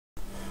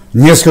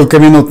Несколько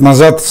минут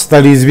назад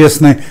стали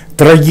известны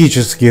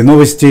трагические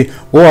новости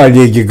о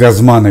Олеге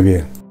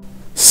Газманове.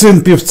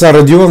 Сын певца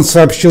Родион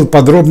сообщил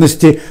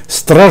подробности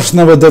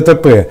страшного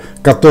ДТП,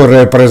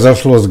 которое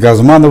произошло с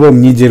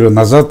Газмановым неделю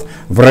назад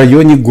в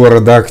районе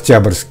города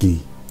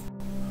Октябрьский.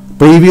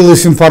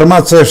 Появилась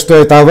информация, что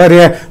эта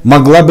авария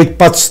могла быть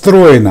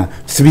подстроена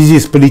в связи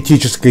с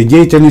политической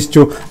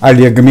деятельностью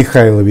Олега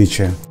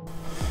Михайловича.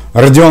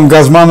 Родион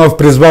Газманов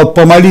призвал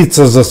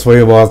помолиться за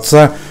своего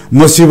отца,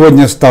 но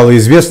сегодня стало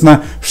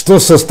известно, что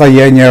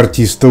состояние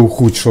артиста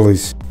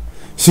ухудшилось.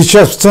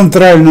 Сейчас в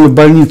центральную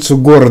больницу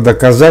города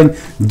Казань,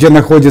 где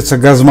находится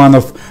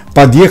Газманов,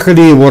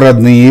 подъехали его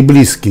родные и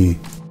близкие.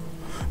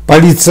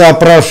 Полиция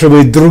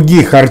опрашивает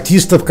других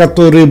артистов,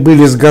 которые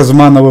были с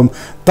Газмановым,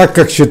 так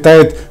как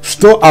считает,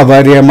 что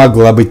авария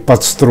могла быть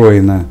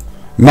подстроена.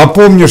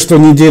 Напомню, что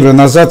неделю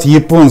назад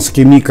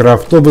японский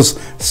микроавтобус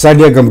с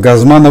Олегом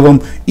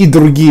Газмановым и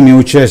другими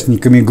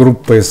участниками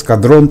группы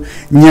 «Эскадрон»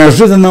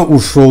 неожиданно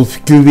ушел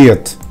в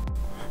кювет.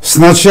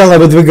 Сначала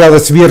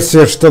выдвигалась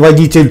версия, что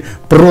водитель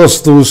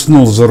просто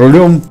уснул за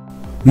рулем,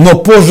 но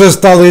позже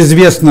стало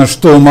известно,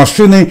 что у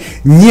машины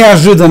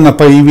неожиданно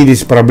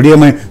появились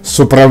проблемы с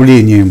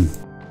управлением.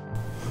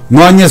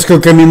 Ну а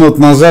несколько минут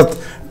назад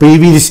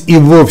появились и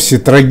вовсе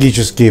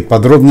трагические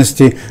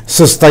подробности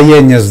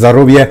состояния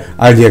здоровья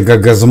Олега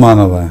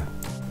Газманова.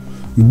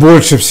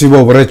 Больше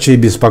всего врачей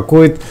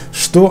беспокоит,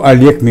 что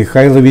Олег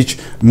Михайлович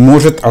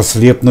может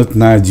ослепнуть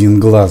на один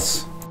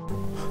глаз,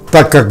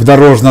 так как в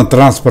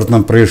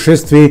дорожно-транспортном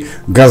происшествии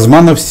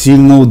Газманов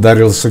сильно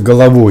ударился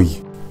головой.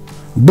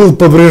 Был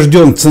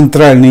поврежден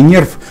центральный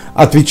нерв,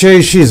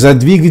 отвечающий за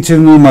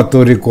двигательную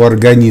моторику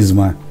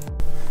организма.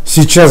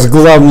 Сейчас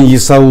главный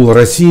есаула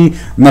России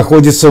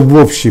находится в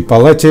общей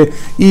палате,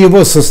 и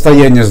его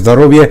состояние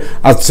здоровья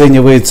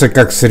оценивается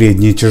как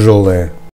средне-тяжелое.